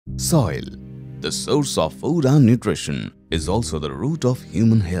Soil, the source of food and nutrition, is also the root of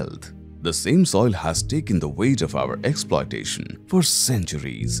human health. The same soil has taken the weight of our exploitation for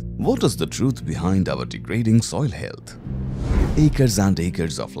centuries. What is the truth behind our degrading soil health? Acres and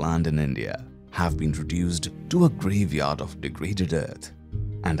acres of land in India have been reduced to a graveyard of degraded earth.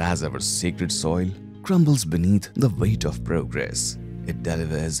 And as our sacred soil crumbles beneath the weight of progress, it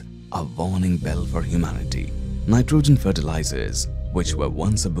delivers a warning bell for humanity. Nitrogen fertilizers, which were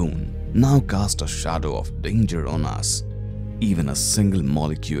once a boon, now cast a shadow of danger on us. Even a single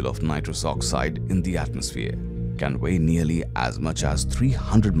molecule of nitrous oxide in the atmosphere can weigh nearly as much as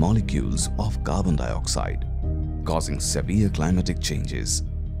 300 molecules of carbon dioxide, causing severe climatic changes.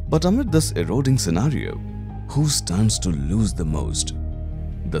 But amid this eroding scenario, who stands to lose the most?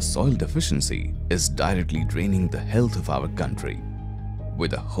 The soil deficiency is directly draining the health of our country,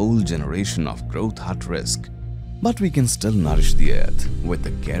 with a whole generation of growth at risk. But we can still nourish the earth with the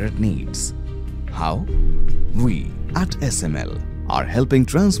care it needs. How? We at SML are helping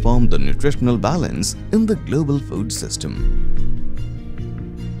transform the nutritional balance in the global food system.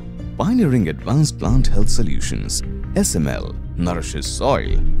 Pioneering advanced plant health solutions, SML nourishes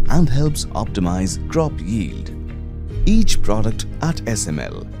soil and helps optimize crop yield. Each product at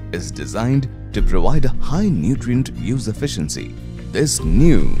SML is designed to provide a high nutrient use efficiency. This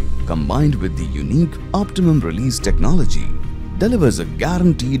new, combined with the unique optimum release technology, delivers a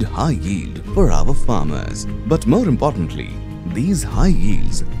guaranteed high yield for our farmers. But more importantly, these high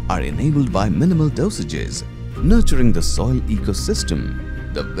yields are enabled by minimal dosages, nurturing the soil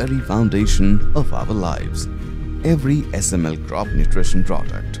ecosystem, the very foundation of our lives. Every SML crop nutrition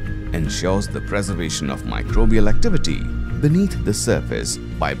product ensures the preservation of microbial activity beneath the surface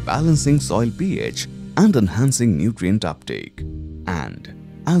by balancing soil pH and enhancing nutrient uptake. And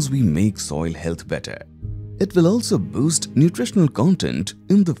as we make soil health better, it will also boost nutritional content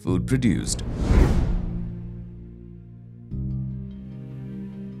in the food produced.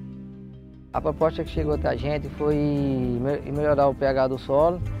 A proposta que chegou até a gente foi melhorar o pH do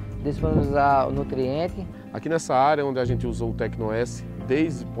solo, disponibilizar o nutriente. Aqui nessa área onde a gente usou o Techno-Z,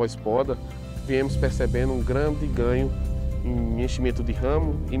 desde pós-poda, viemos percebendo um grande ganho em enchimento de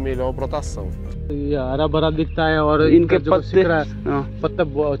ramo e melhor brotação. हरा भरा दिखता है और इनका जो सिक रहा है पत्ता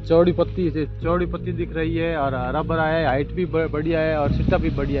चौड़ी पत्ती दिख रही है और हरा भरा है, हाइट भी बढ़िया है और सिट्टा भी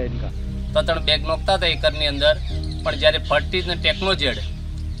बढ़िया है इनका. ત્રણ બેગ નોખતા હતા એકરની અંદર, પણ જ્યારે ફર્ટીસ ને ટેકનોઝેડ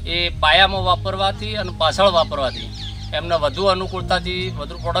એ પાયામાં વાપરવાથી અને પાછળ વાપરવાથી એમને વધુ અનુકૂળતાથી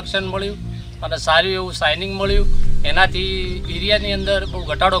વધુ પ્રોડક્શન મળ્યું અને સારું એવું શાઇનિંગ મળ્યું. એનાથી એરિયાની અંદર બહુ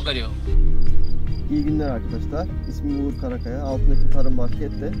ઘટાડો કર્યો. İyi günler arkadaşlar. İsmim Uğur Karakaya. Altındaki tarım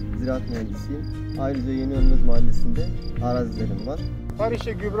markette ziraat mühendisiyim. Ayrıca Yeni Ölmez Mahallesi'nde arazilerim var.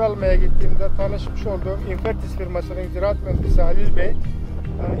 Karışa gübre almaya gittiğimde tanışmış olduğum FERTIS firmasının ziraat mühendisi Halil Bey,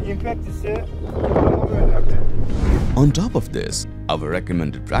 FERTIS'i kullanmamı önerdi. On top of this, our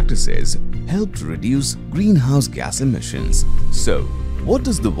recommended practices help to reduce greenhouse gas emissions. So, what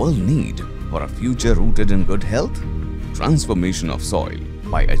does the world need for a future rooted in good health? Transformation of soil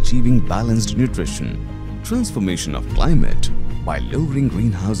by achieving balanced nutrition, transformation of climate by lowering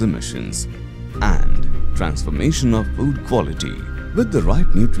greenhouse emissions, and transformation of food quality with the right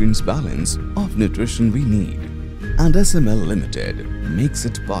nutrients balance of nutrition we need. And SML Limited makes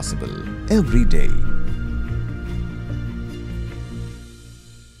it possible every day.